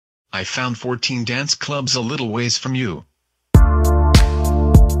I found 14 dance clubs a little ways from you.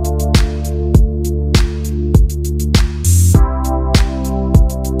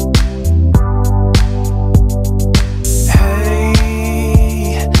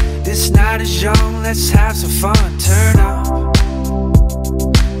 Hey, this night is young, let's have some fun. Turn up,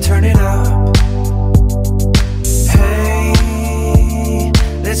 turn it up. Hey,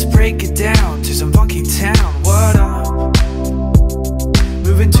 let's break it down to some funky town. What up?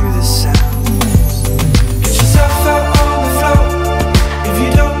 Moving to the sound. Get yourself out on the floor. If you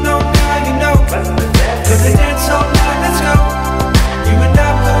don't know now, you know. Gonna dance all night, let's go. You and I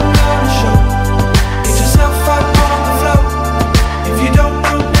putting on a show. Get yourself out on the floor. If you don't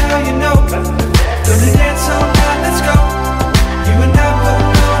know now, you know. Gonna dance all night, let's go. You and I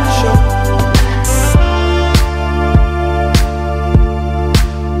putting on a show.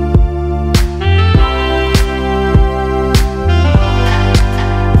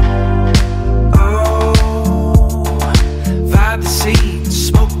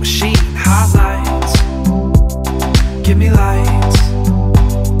 Smoke machine, hot lights, give me lights.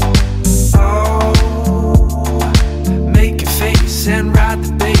 Oh, make your face and ride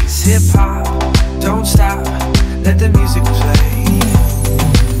the bass. Hip hop, don't stop, let the music play.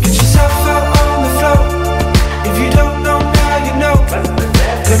 Get yourself out on the floor. If you don't know now, you know.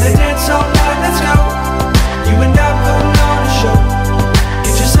 Gonna dance all night, let's go. You and I putting on a show.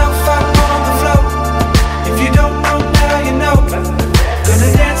 Get yourself out on the floor. If you don't know now, you know. Gonna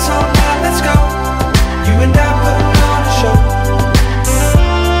dance all night, let's go. You and I putting on a show.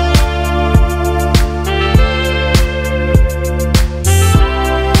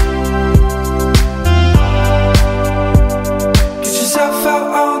 Get yourself out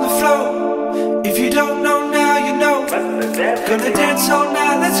on the floor. If you don't know now, you know. Gonna dance all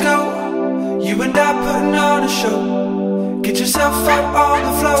night, let's go. You and I putting on a show. Get yourself out on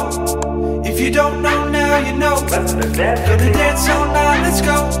the floor. If you don't know now, you know. Gonna dance all night, let's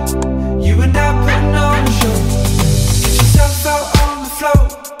go. You and I putting on a show. Get yourself out on the floor.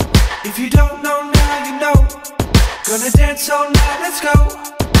 If you don't know now, you know. Gonna dance all night, let's go.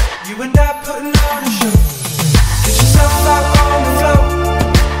 You and I putting on a show. Get yourself out on the floor.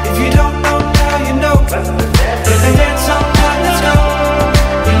 If you don't know now, you know. Gonna dance all night, let's go.